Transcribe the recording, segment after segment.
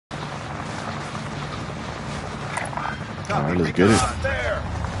Alright, let's get it.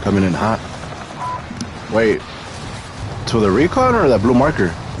 Coming in hot. Wait. To the recon or that blue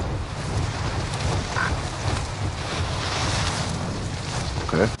marker?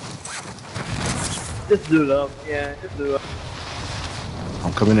 Okay. Just blew it up. Yeah, just blew it up.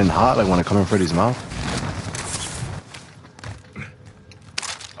 I'm coming in hot, like when I come in Freddy's mouth.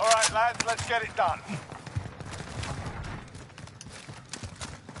 Alright, lads, let's get it done.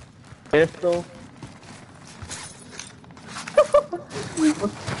 Pistol.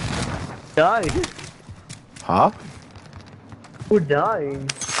 Dying. Huh? Who dying?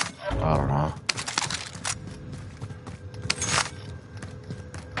 I don't know.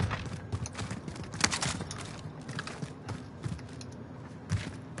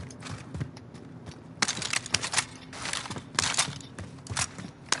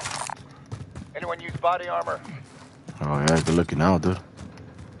 Anyone use body armor? Oh yeah, good looking out, dude.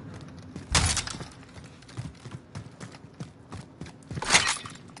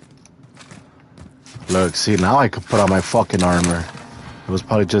 Look, see, now I could put on my fucking armor. It was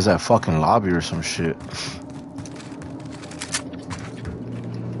probably just that fucking lobby or some shit.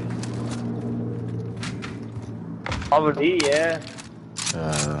 Probably, yeah.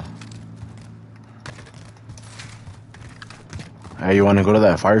 Hey, you want to go to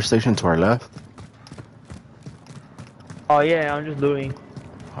that fire station to our left? Oh yeah, I'm just looting.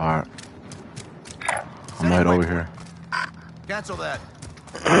 Alright. I'm right over here. Cancel that.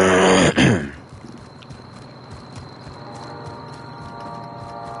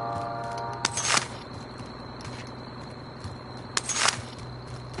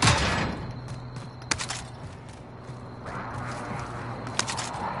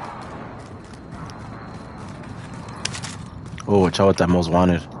 Oh, watch out with that most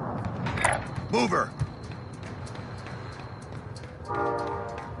wanted. Mover.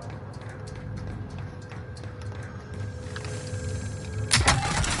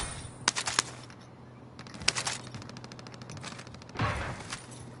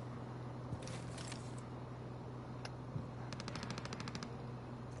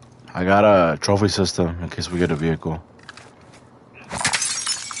 I got a trophy system in case we get a vehicle.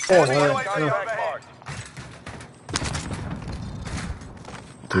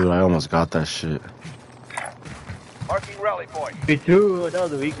 Dude, I almost got that shit. Marking rally point. Me too, that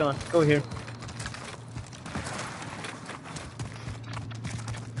was a recon. Go here.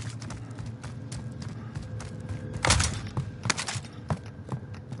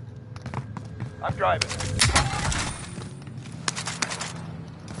 I'm driving.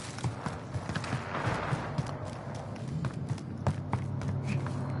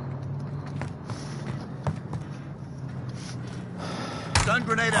 Stun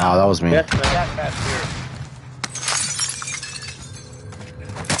grenade out. Oh, that was me. Yes, man. Gas mask here.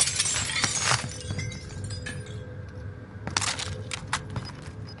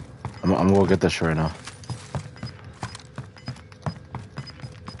 I'm gonna go get that shit right now.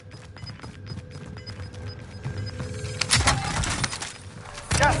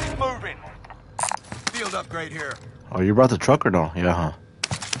 Gas is moving. Field upgrade here. Oh, you brought the truck or no? Yeah, huh?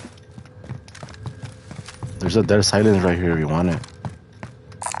 There's a dead silence right here if you want it.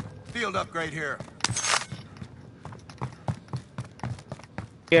 Field upgrade here.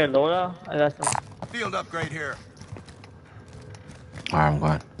 Here, Lola, I got some. Field upgrade here. Alright, I'm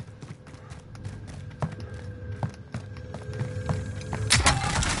going.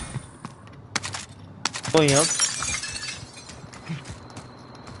 Going up.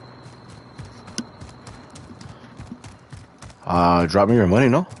 Drop me your money,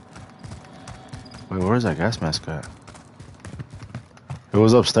 no? Wait, where's that gas mask at? It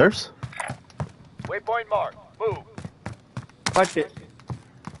was upstairs? Waypoint mark. Move. Watch it.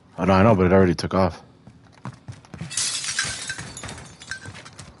 Oh, no, I know, but it already took off.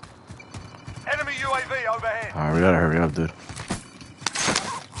 Enemy UAV overhead. Alright, we gotta hurry up, dude.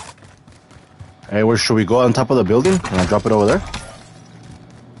 Hey, where should we go on top of the building? Can I drop it over there?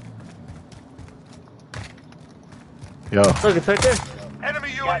 Yo. Look, it's right there. Enemy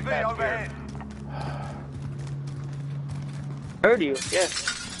UAV overhead. Heard you, yeah.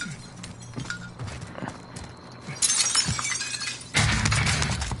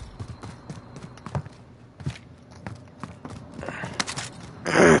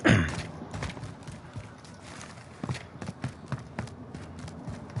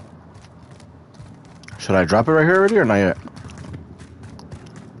 Should I drop it right here already or not yet?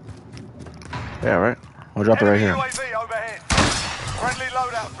 Yeah, right. We'll drop it right here. UAV overhead. Friendly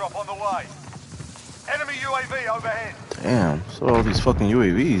loadout drop on the way. Enemy UAV overhead. Damn, so all these fucking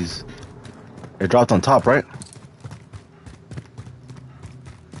UAVs. It dropped on top, right?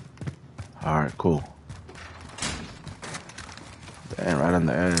 Alright, cool. And right on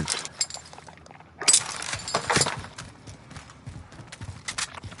the edge.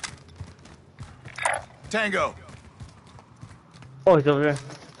 Tango. Oh, he's over there.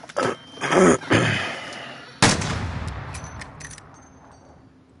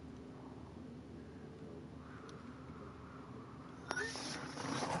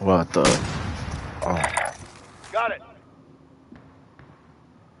 What the? Oh. Got it.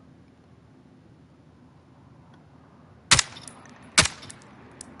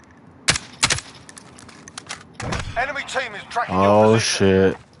 Enemy team is tracking your Oh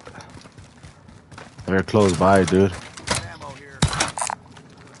position. shit. They're close by, dude. Ammo here.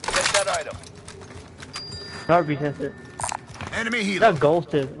 Get that item. Heartbeat tested. Enemy healer. Not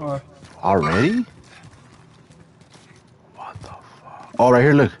ghosted. Or Already? What the fuck? Oh, right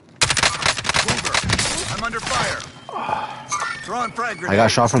here, look. Mover. I'm under fire. Throwing frag grenade. I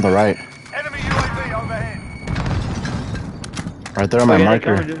got shot from the right. Enemy UAV overhead. Right there on my yeah,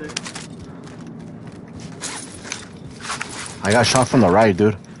 marker. I got shot from the right,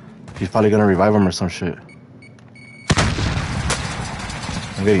 dude. He's probably gonna revive him or some shit.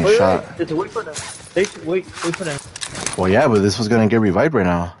 I'm getting shot. Just wait for them. Wait for them. Well, yeah, but this was gonna get revived right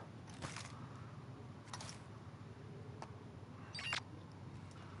now.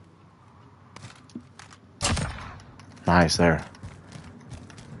 Nice, there.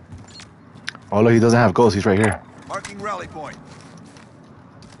 Oh, look, he doesn't have ghosts. He's right here. Marking rally point.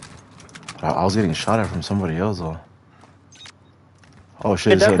 I was getting shot at from somebody else, though. Oh,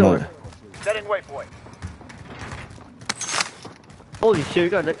 shit. Hit that door. No. Setting waypoint. Holy shit, we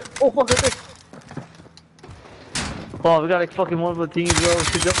got like. Oh, fuck, look. Oh, we got like fucking one of the teams, bro.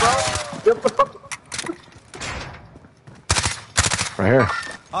 Jump out. Right here.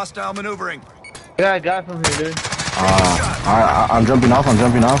 Hostile maneuvering. I got a guy from here, dude. Alright, I'm jumping off. I'm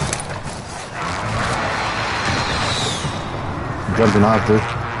jumping off, dude.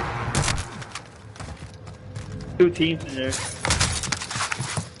 Two teams in there.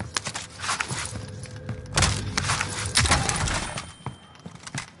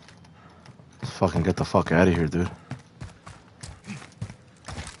 Let's fucking get the fuck out of here, dude.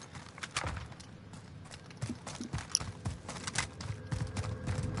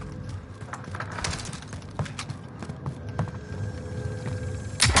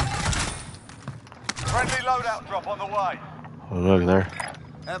 Friendly loadout drop on the way. Oh, look there.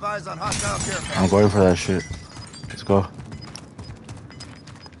 Have eyes on hostile care I'm package. going for that shit. Let's go.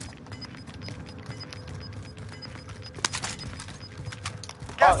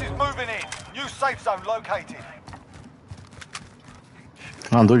 Gas is moving in. New safe zone located.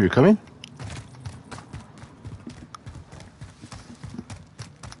 Come on, dude, you're coming?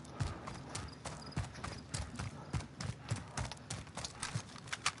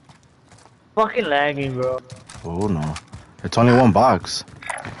 Fucking lagging, bro. Oh, no. It's only one box.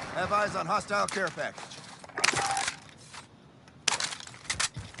 Have eyes on hostile care package.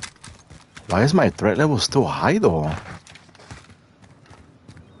 Why is my threat level still high, though?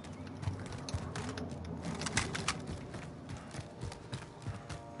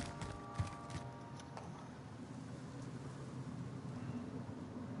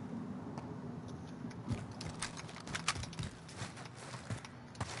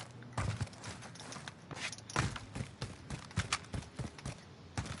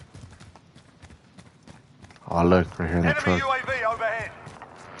 Oh, look, right here in the Enemy truck. UAV overhead.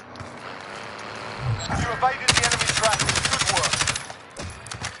 You evaded the enemy trap. Good work.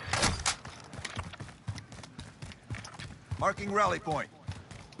 Marking rally point.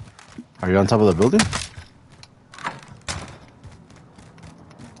 Are you on top of the building?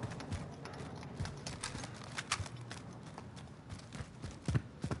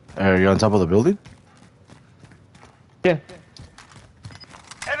 Are you on top of the building? Yeah.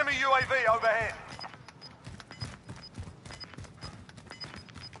 Enemy UAV overhead.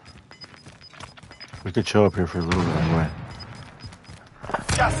 We could chill up here for a little bit anyway.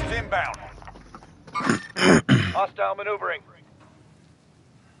 Gas is inbound. Hostile maneuvering.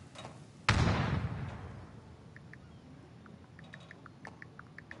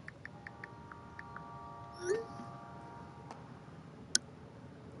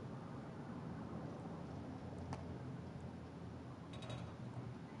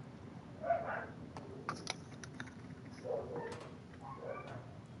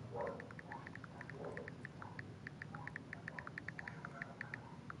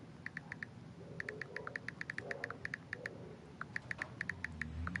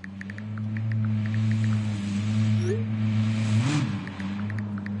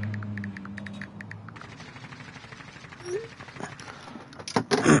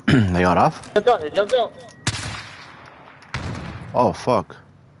 They got off? Jump out. Oh fuck.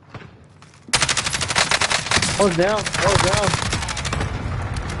 I was down. I was down.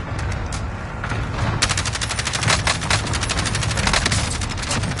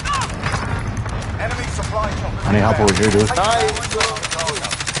 Enemy supply choppers. I need help over here, dude. Nice.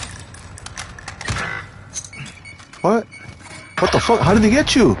 What? What the fuck? How did he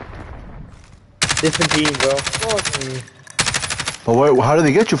get you? Different team, bro. Fuck me. But where? How did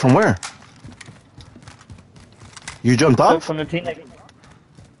they get you? From where? You jumped So off? from the team,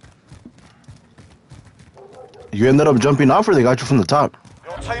 You ended up jumping off, or they got you from the top?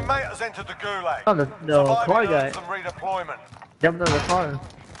 Your teammate has entered the gulag. oh, the car Surviving guy earns them redeployment. jumped on the car.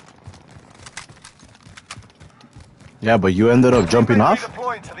 Yeah, but you ended up jumping Teammate off?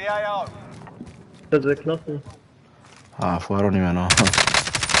 redeploying to the AO. Because they're closer. Ah, fuck, I don't even know.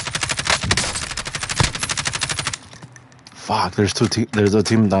 Fuck, there's a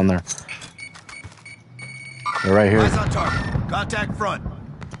team down there. They're right here. Eyes on target. Contact front.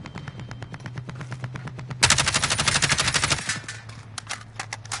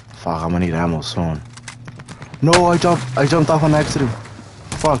 Fuck, I'm gonna need ammo soon. No, I jumped off on accident.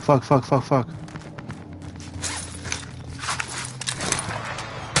 Fuck.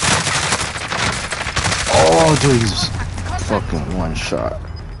 Oh, dude, he's fucking one shot.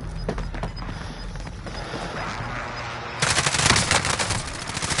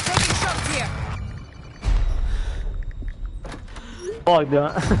 Taking shots here. Fuck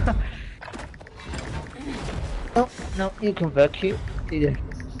that. No, you can vacuum. Yeah.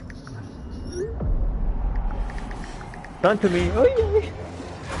 Run to me. Oh yeah.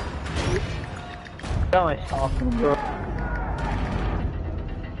 That was awesome, bro.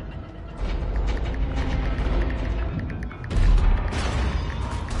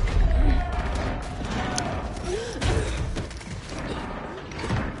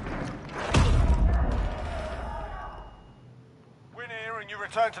 Win here and you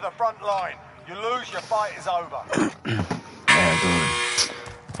return to the front line. You lose, your fight is over. Yeah, dude.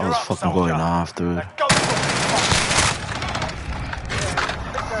 I was fucking going off, dude. Now go for it.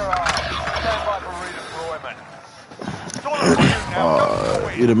 Kick their ass. Stand by for redeployment. It's all up to you now. Go for the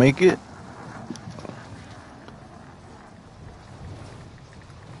win. You to make it?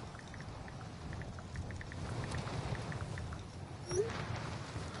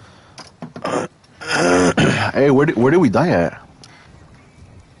 Hey, where did we die at?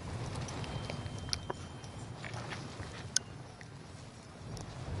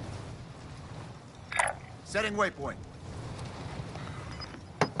 Setting waypoint.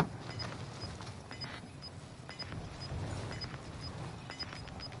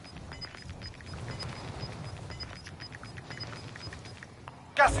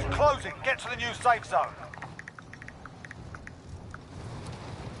 Gas is closing. Get to the new safe zone.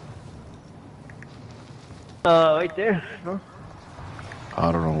 Right there. Huh?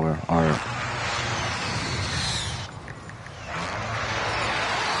 I don't know where. Alright.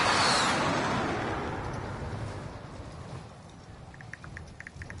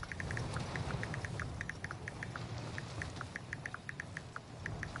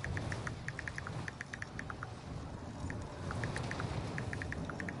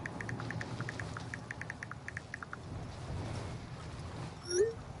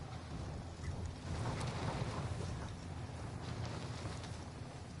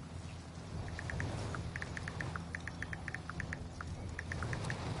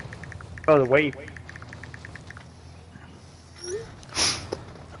 Oh, the wave.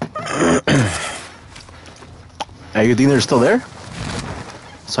 Hey, you think they're still there?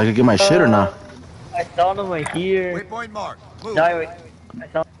 So I could get my shit or not? I saw them right here. Waypoint marked. Move. Die, wait. I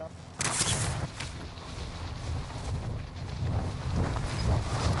saw them.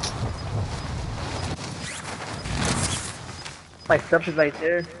 My stuff is right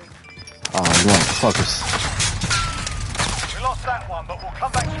there. Oh, you motherfuckers. We lost that one, but we'll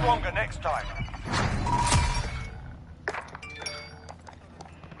come back stronger next time.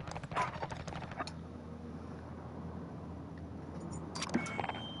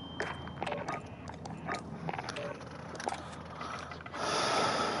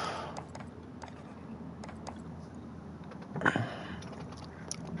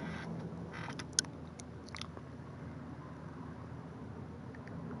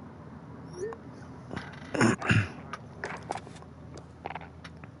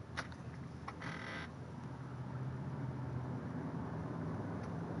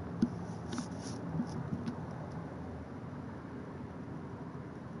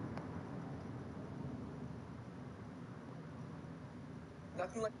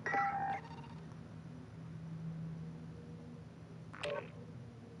 Nothing like.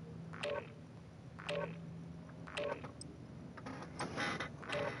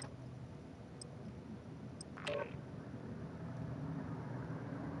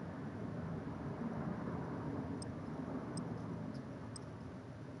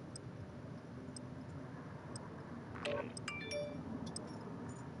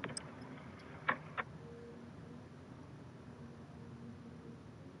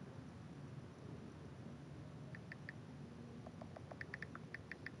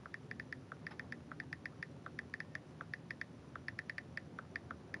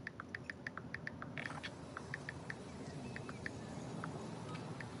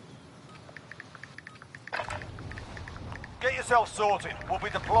 Get yourself sorted. We'll be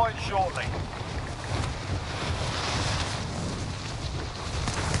deploying shortly.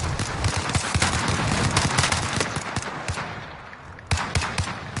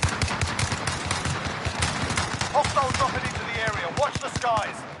 Hostile dropping into the area. Watch the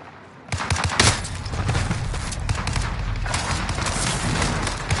skies.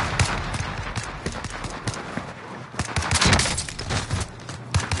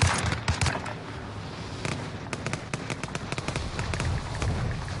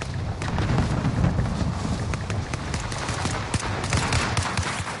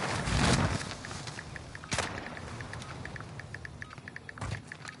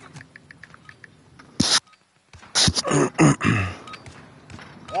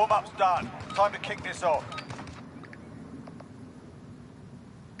 Warm-up's done. Time to kick this off.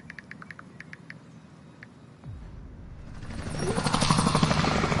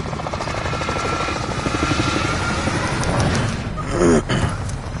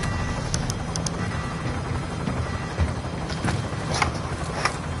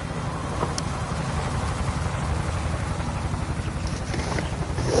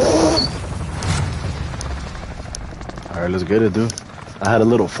 Alright, let's get it, dude. I had a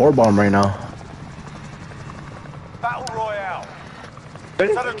little 4-bomb right now. Battle Royale.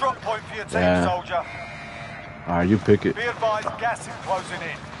 Set a drop point for your team, soldier. Alright, you pick it. Be advised, gas is closing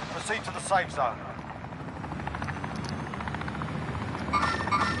in. Proceed to the safe zone.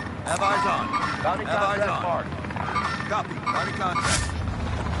 Have eyes on. Bounty Have eyes contract on. marked. Copy. Bounty contact.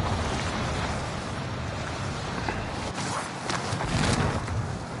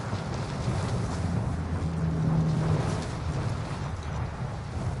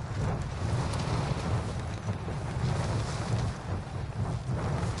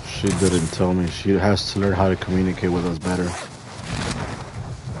 She didn't tell me. She has to learn how to communicate with us better.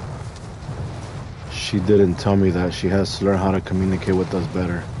 She didn't tell me that. She has to learn how to communicate with us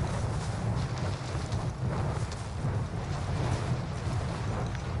better.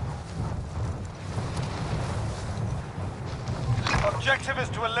 Objective is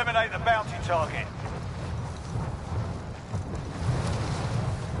to eliminate the bounty target.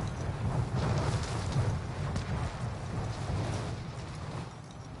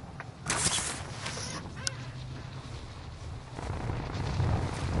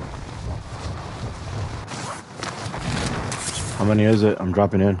 How many is it? I'm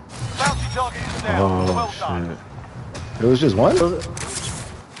dropping in. Bounty target is down. Oh, Well done. shit. It was just one?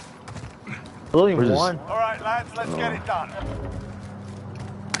 Only Where's this? one. All right, lads, let's get it done.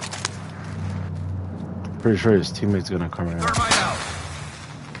 Pretty sure his teammate's gonna come right now. Thermite out.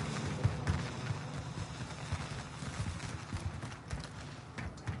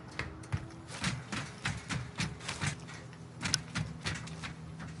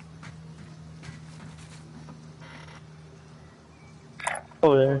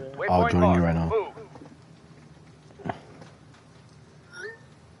 Over there. I'll Waypoint join marked. you right now. Move.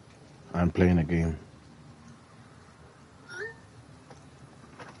 I'm playing a game.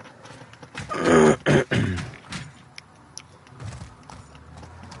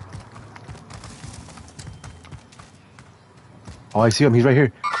 Oh, I see him. He's right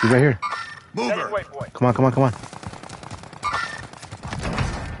here. He's right here. Setting Mover. waypoint. Come on, come on, come on.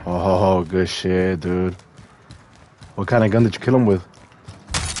 Oh, good shit, dude. What kind of gun did you kill him with?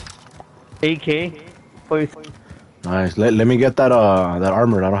 AK. Please. Nice. Let me get that that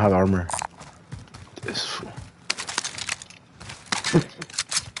armor. I don't have armor. This fool.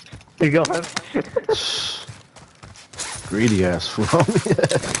 Here you go. Greedy ass fool.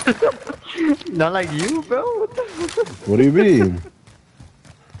 Not like you, bro. What do you mean?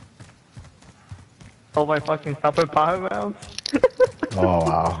 All my fucking copper power rounds. Oh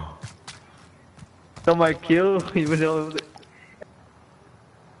wow. So my kill, even though.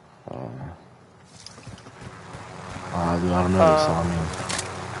 Dude, I don't know. They saw me.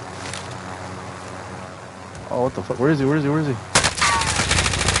 Oh, what the fuck? Where is he? Where is he? Where is he? No.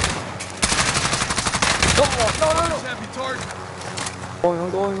 Heavy target.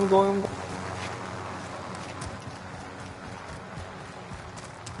 I'm going.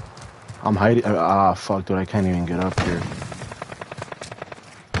 I'm hiding. Fuck, dude. I can't even get up here.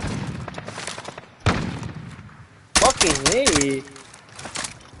 Fucking me.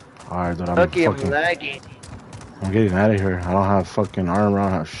 Alright, dude. I'm Okay, I'm fucking. lagging. I'm getting out of here. I don't have fucking armor. I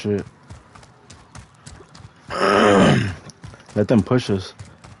don't have shit. Let them push us.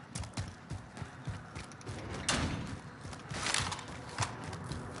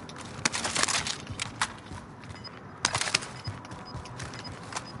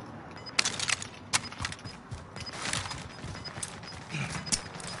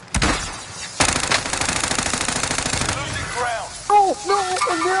 Losing ground. Oh, no,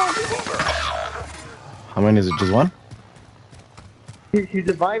 I'm down. How many is it? Just one? He's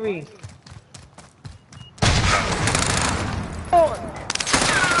surviving. Oh,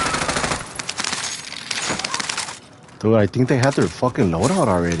 Dude, I think they had their fucking loadout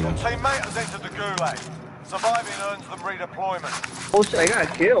already. Teammate has entered the gulag. Surviving earns them redeployment. oh shit, I got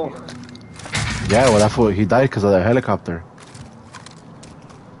a kill. Yeah, well, that's what he died because of the helicopter.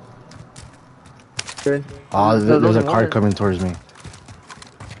 Good. Oh, So there's a those car ones- coming towards me. Your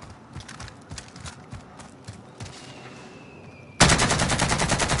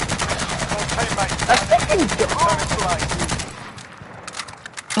teammate That's fucking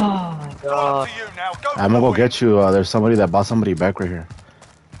Oh my up god. to you now. Go I'm gonna go get you. There's somebody that bought somebody back right here.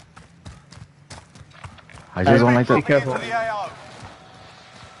 I just don't like Be that. careful. Into the AO.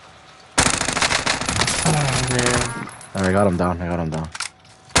 Oh man. I got him down. I got him down.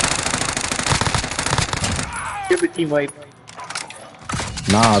 Give it team wipe.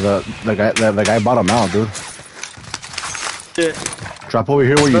 Nah, the guy bought him out, dude. Shit. Drop over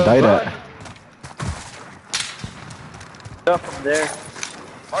here where you died at. Stuff from there.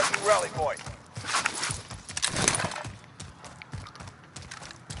 Marking rally point.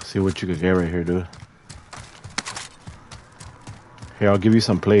 See what you could get right here, dude. Here, I'll give you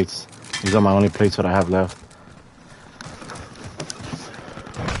some plates. These are my only plates that I have left.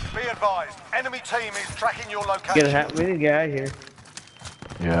 Be advised. Enemy team is tracking your Get location. we need to get out of here.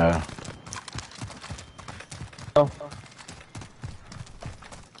 Yeah. Oh.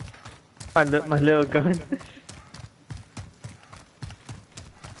 My little gun.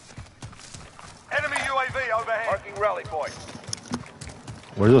 Enemy UAV overhead. Marking rally point.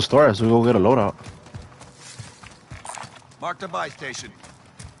 Where's the store at so we go get a loadout? Marked a buy station.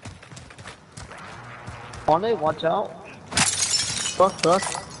 On it, watch out. Fuck.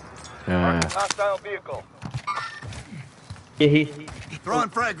 Yeah. Hostile vehicle. Yeah, he. Throwing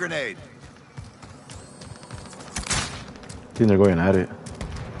frag grenade. I think they're going at it.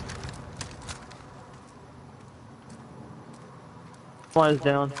 One is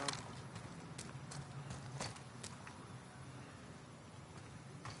down.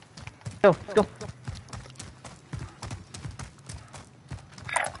 Go.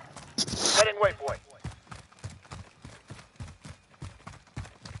 Setting waypoint.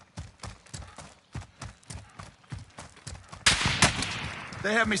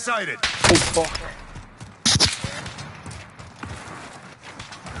 They have me sighted. Oh fuck.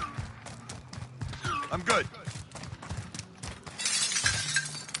 I'm good.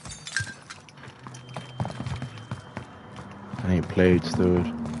 I need plates, dude.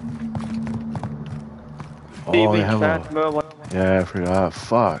 Oh, BB, they have fast, a... bro. Yeah, I forgot.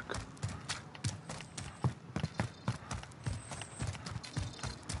 Fuck.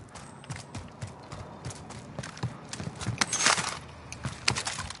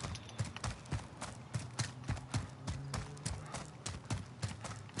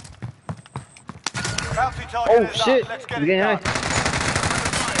 Bounty target Oh is shit. up. Let's get He's it getting done. high.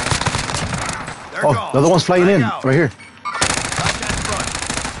 They're Oh, gone. the other one's flying Frag in. out. Right here. Contact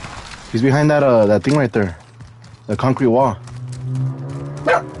front. He's behind that thing right there. The concrete wall.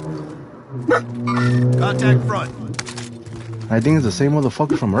 Contact front. I think it's the same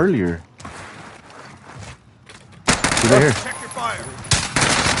motherfucker from earlier. He's right here. Check your fire.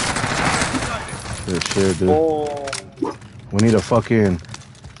 Sighted. Good shit, dude. Oh. We need a fucking...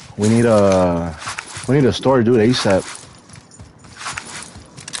 We need a store, dude, ASAP.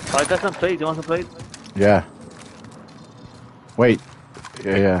 I got some plates. You want some plates? Yeah. Wait.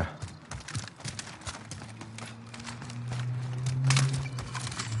 Yeah.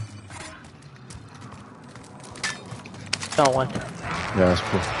 No one. Yeah, that's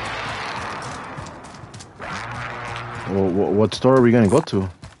cool. Well, what store are we gonna go to?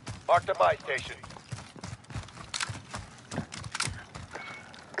 Mark the buy station.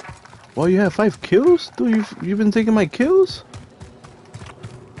 Well, you have 5 kills? Dude, you've been taking my kills?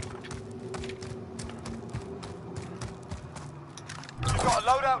 You've got a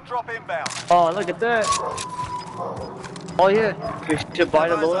loadout drop inbound. Oh, look at that. Oh yeah. We should buy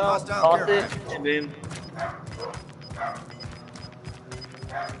the Eyes on loadout, hostile toss care it, package. and then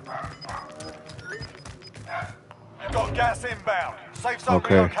You've got gas inbound. Safe zone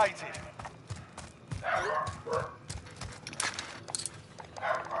Okay. relocated.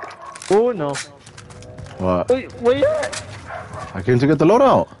 Oh no. What? Wait, where you at? I came to get the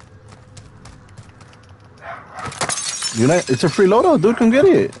loadout. You know, it's a free loadout, dude. Come get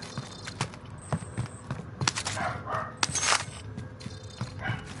it.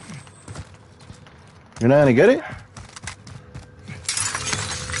 You're not gonna get it?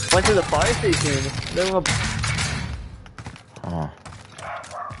 Went to the fire station. Then we'll... Oh.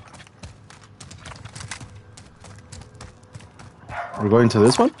 We're going to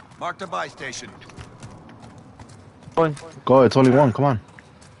this one? Mark the buy station. Going. Go, it's only one. Come on.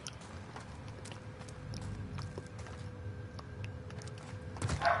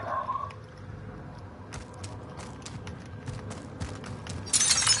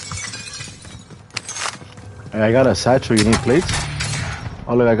 Hey, I got a satchel. You need plates?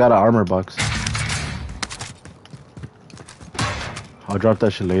 Oh, look, I got an armor box. I'll drop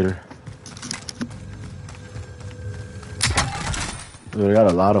that shit later. Dude, I got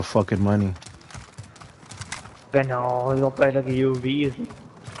a lot of fucking money. I know, you don't play like a UAV.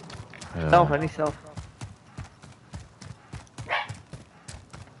 Yeah. Self, any self.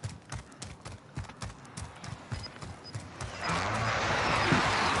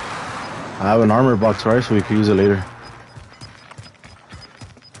 I have an armor box, right? So we can use it later.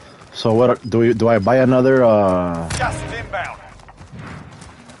 So what do I buy another Gas is inbound.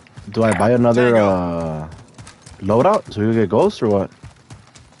 do I buy another loadout so you get ghosts or what?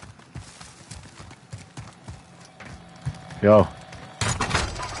 Yo.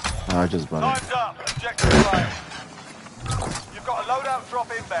 I just bought it. Time's up. Objective failed. You've got a loadout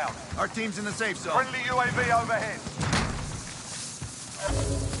drop inbound. Our team's in the safe zone. Friendly UAV overhead.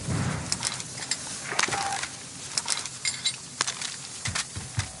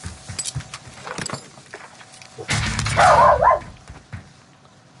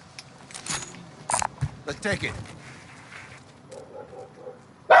 Let's take it.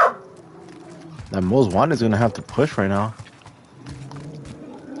 That most wanted is gonna have to push right now.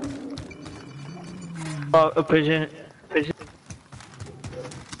 A pigeon. Pigeon.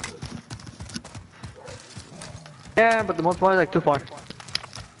 Yeah, but the most one is like too far.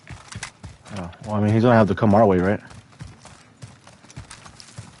 Oh, well, I mean, he's gonna have to come our way, right?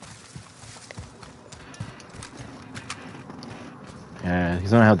 Yeah,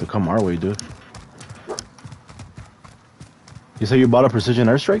 he's gonna have to come our way, dude. You say you bought a precision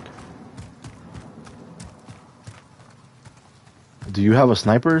airstrike? Do you have a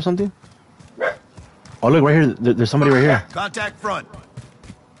sniper or something? Oh, look, right here. There's somebody right here. Contact front.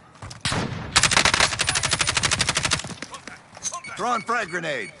 Throwing frag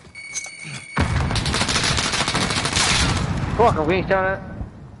grenade. Fuck, I'm getting shot at.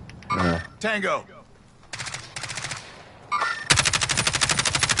 Yeah. Tango.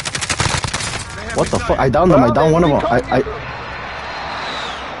 What the fuck? I downed him. I downed one of them.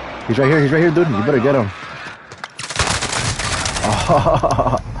 He's right here. He's right here, dude. You better get him.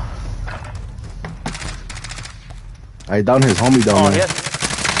 Oh. I downed his homie down Oh, there.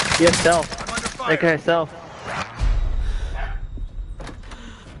 yes. Yes, self. I'm under fire. That guy self.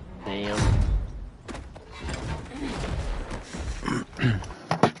 Damn.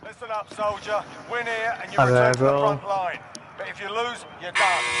 Listen up, soldier. Win here and you Alright, return to the bro. front line. But if you lose, you're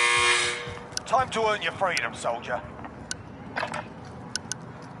done. Time to earn your freedom, soldier.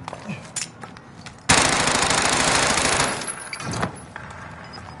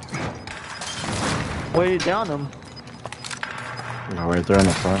 Where you down him? Oh, right there in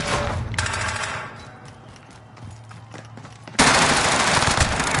the front.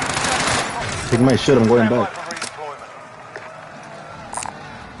 Take my shit. I'm going Stand by back. for redeployment.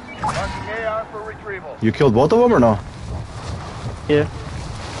 Marking AR for retrieval. You killed both of them or no? Yeah.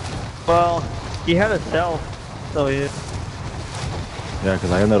 Well, he had a self, so yeah. Yeah,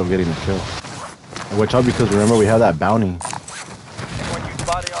 because I ended up getting the kill. Watch out, because remember we have that bounty. Anyone use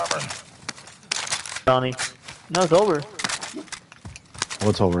body armor? Bounty. No, it's over.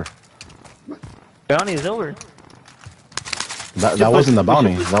 What's over? Bounty is over. That wasn't the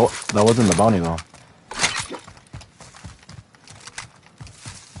bounty. That wasn't the bounty though.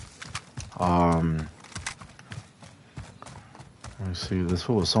 Let me see. This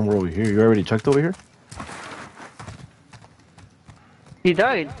fool was somewhere over here. You already checked over here? He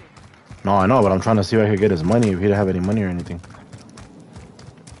died. No, I know, but I'm trying to see if I could get his money if he didn't have any money or anything.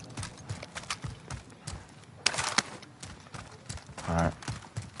 Alright.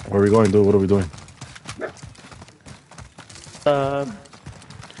 Where are we going, dude? What are we doing?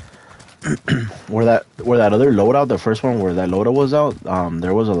 Where that other loadout, the first one where that loadout was out,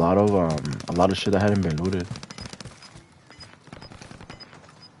 there was a lot of shit that hadn't been looted.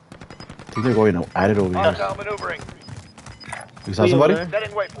 think they're going at it over here. Hostile maneuvering. You saw somebody? Over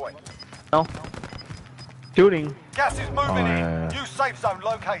Setting waypoint. No. Shooting. Gas is moving Oh, in. yeah. New safe zone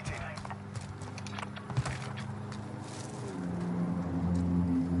located.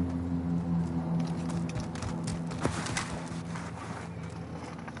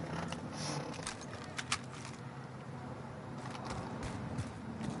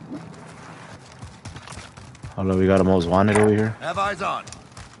 Oh no, we got a most wanted over here. Have eyes on.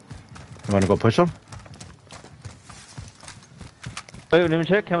 You wanna go push them? Wait, let me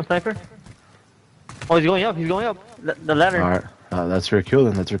check. Have a sniper. Oh, he's going up. He's going up. The ladder. Alright. That's your kill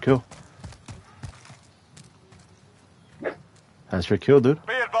then. That's your kill. That's your kill, dude.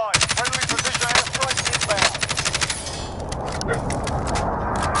 Be advised. Friendly precision airstrike inbound.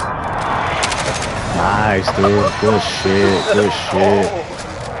 Nice, dude. Good shit. Good shit.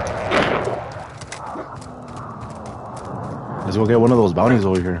 Let's go get one of those bounties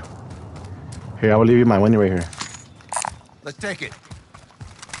over here. Here, I will leave you my money right here. Let's take it.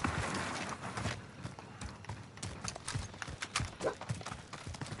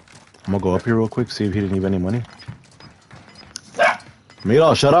 I'm gonna go up here real quick, see if he didn't leave any money.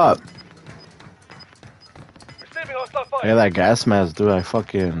 Milo, shut up. Receiving hostile fire. Hey, that gas mask, dude.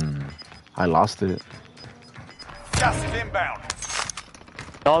 I lost it. Gas is inbound.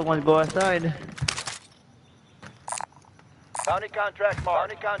 Dog wants to go outside. Bounty contract mark.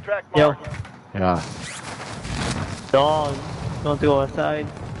 Bounty contract Yo. mark. Yeah. Dog wants to go outside.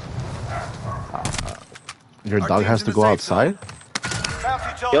 Your Our dog team's has in to the go safe outside?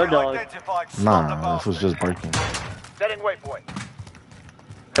 Bounty Your target dog. identified. Stop the Nah, bastard. this was just barking. Setting waypoint.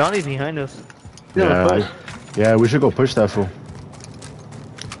 Johnny's behind us. He's gonna push. Yeah, we should go push that fool.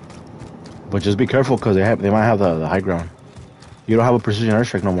 But just be careful, cause they might have the high ground. You don't have a precision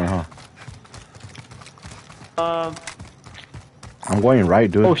airstrike no more, huh? I'm going right,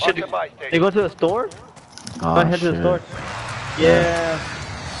 dude. Oh shit. They go to the store? Ah, Go head to the shit. store. Yeah.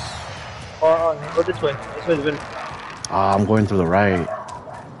 Oh, go this way. This way is good. Ah, I'm going through the right.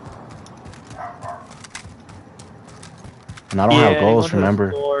 And I don't have they ghosts, go to the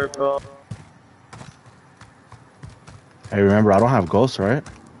remember? store, bro. Hey, remember, I don't have ghosts, right?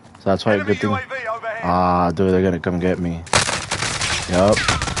 So that's why a Enemy good thing. UAV overhead. Ah, dude, they're gonna come get me. Yup.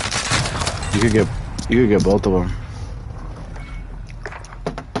 You could get both of them.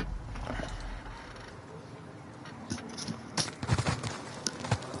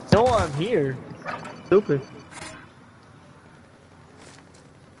 No, I'm here. Stupid.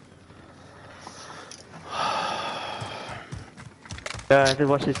 Yeah, I just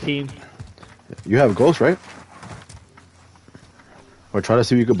watch this team. You have ghosts, right? Or try to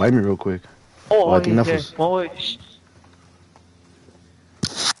see if you could buy me real quick. Oh, I think he's that there. was. Oh, wait. Shh.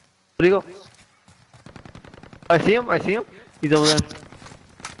 Where'd he go? I see him. I see him. He's over there.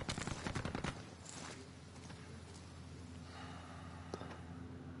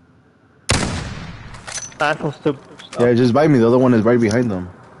 That's so stupid. Yeah, just buy me. The other one is right behind them.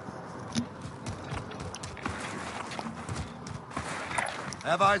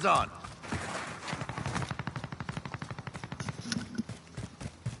 Have eyes on.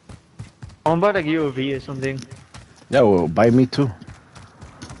 I'm about to give you a V or something. Yeah, well, buy me too.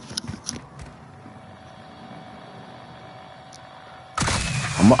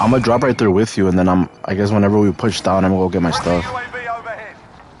 I'm gonna drop right there with you, and then I guess whenever we push down, I'm gonna go get my Friendly stuff. UAV overhead.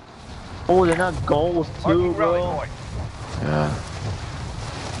 Oh, they're not goals too, Marking rally bro. point. Yeah.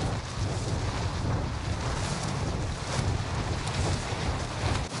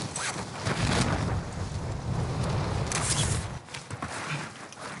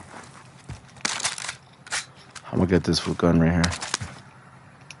 I'm gonna get this full gun right here.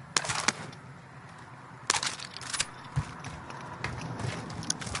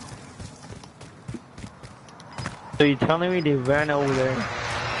 So you're telling me they ran over there?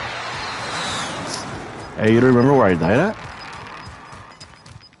 Hey, you don't remember where I died at?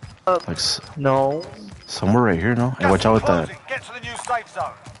 Like No. somewhere right here, no? Hey, watch out with that. Closing. Get to the new safe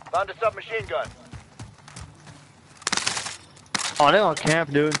zone. Found a submachine gun. Oh, they're on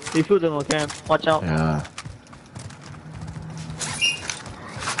camp, dude. These fools are on camp. Watch out. Yeah.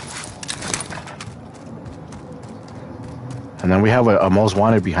 And then we have a most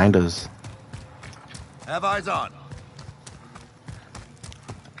wanted behind us. Have eyes on.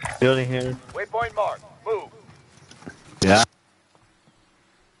 Building here. Waypoint mark. Move. Yeah.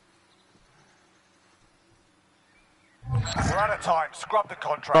 We're out of time. Scrub the Fuck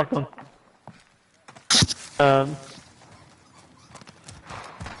contract. them.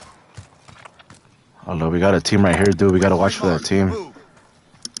 Oh no, we got a team right here, dude. We gotta watch for that team. Move.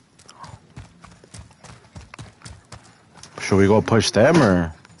 Should we go push them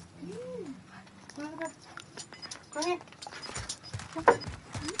or?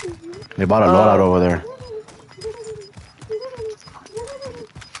 They bought a loadout over there.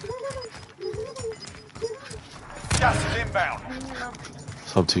 Gas is inbound.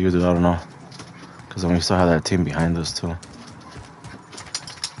 It's up to you, dude. I don't know. Because we still have that team behind us, too.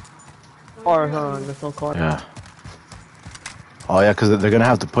 Or, there's no car. Yeah. Oh, yeah, because they're going to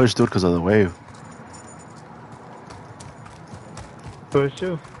have to push, dude, because of the wave. Push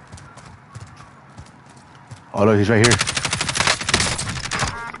too. Oh, look, he's right here.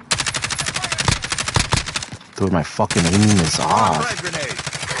 Dude, my fucking aim is off. Frag grenade.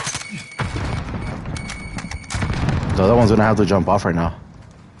 The other one's going to have to jump off right now.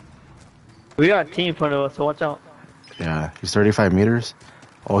 We got a team in front of us, so watch out. Yeah, he's 35 meters.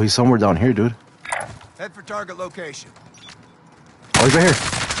 Oh, he's somewhere down here, dude. Head for target location. Oh, he's right here.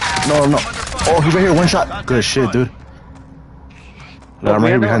 No, no. Oh, he's right here. One shot. Good shit, dude. Look, I'm right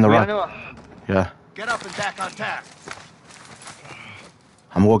here behind the rock. Yeah. Get up and back on task.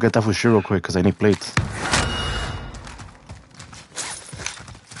 I'm gonna go get that for sure real quick, because I need plates.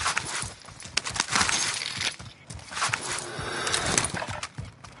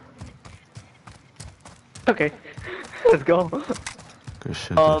 Okay, let's go. Good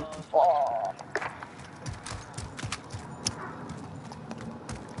shit, dude.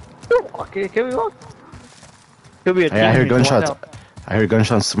 Okay, can we walk? Could be a team. Hey, I hear here, so watch gunshots. out. I hear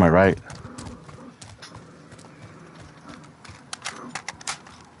gunshots to my right.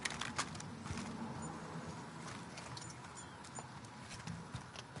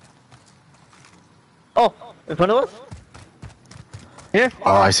 Oh, in front of us? Here?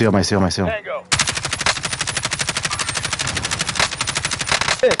 Oh, I see him, I see him, I see him. Tango.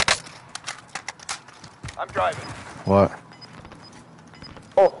 Shit. I'm driving. What?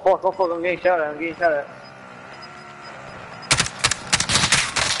 Oh, fuck, I'm getting shot at,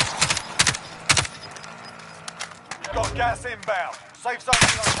 Got gas inbound. Safe zone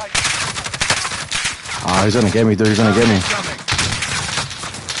relocated. Oh, he's gonna get me, dude. He's gonna get me. Coming.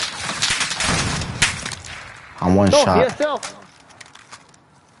 I'm one No, he shot. has self.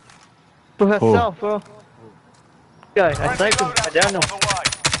 Who has Who? self, bro? Yeah, I Friendly sniped him. I loadout downed him. drop on the way.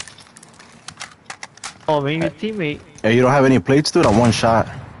 Oh, maybe his teammate. Hey, you don't have any plates, dude? I'm one shot.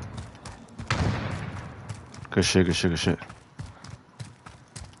 Good shit, good shit, good shit.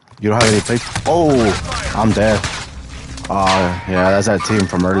 You don't have any plates? Oh, I'm dead. Oh, yeah, that's that team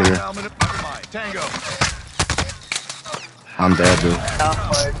from earlier. Never mind. Tango. I'm dead, dude.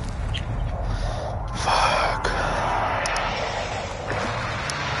 Fuck. Fuck.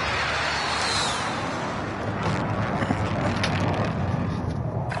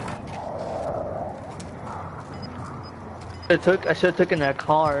 I should have taken that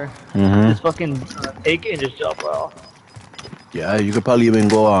car. Mm-hmm. Just fucking take it and just jump off. Yeah, you could probably even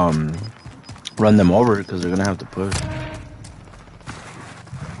go, run them over, because they're gonna have to push.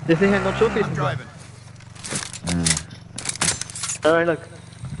 This thing had no trophies. I'm driving. Alright, look.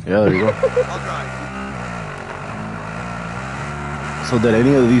 Yeah, there you go. I'll drive. So did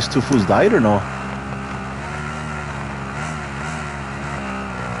any of these two fools died or no?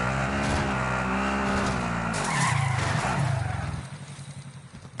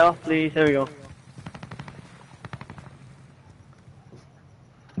 Oh, please. There we go.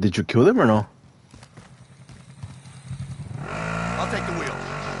 Did you kill them or no? I'll take the wheel.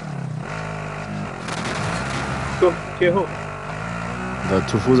 Go. Kill who? The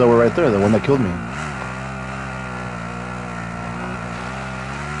two fools that were right there, the one that killed me.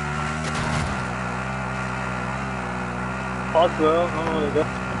 Fuck, bro. I don't know where to go.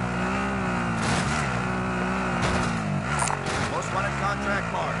 Most wanted contract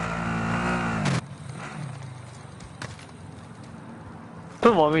marked.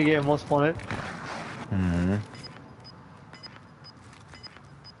 Come on, we get most wanted. Mm-hmm.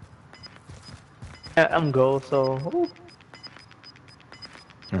 I'm gold, so. Ooh.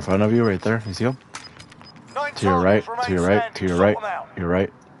 In front of you, right there. You see him? 9 To your right, targets to your remain right, to your standing. right, Sort them out. your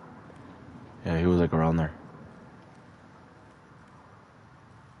right. Yeah, he was like around there.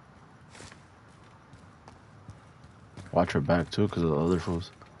 Watch her back too, because of the other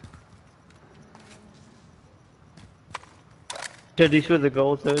fools. So these were the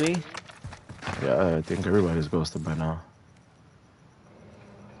gold 30. Yeah, I think everybody's ghosted by now.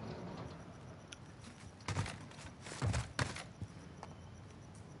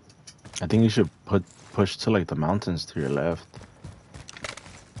 I think you should push to like the mountains to your left.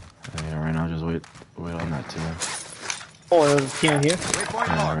 Yeah, right now just wait on that team. Oh, there's a team here. Waypoint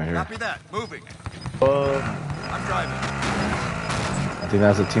Yeah, marked. right here. Copy that. Moving. I'm driving. I think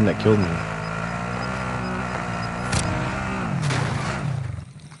that's the team that killed me.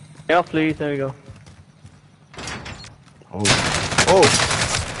 Yeah, please. There we go. Oh, oh!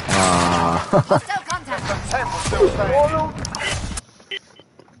 Hostile contact. 10 was still standing.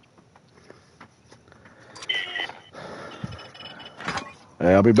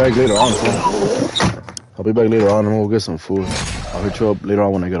 Hey, I'll be back later on, fool. I'll be back later on and we'll get some food. I'll hit you up later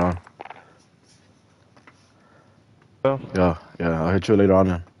on when I get on. Well. Yeah, I'll hit you later on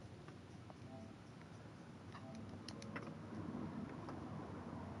then.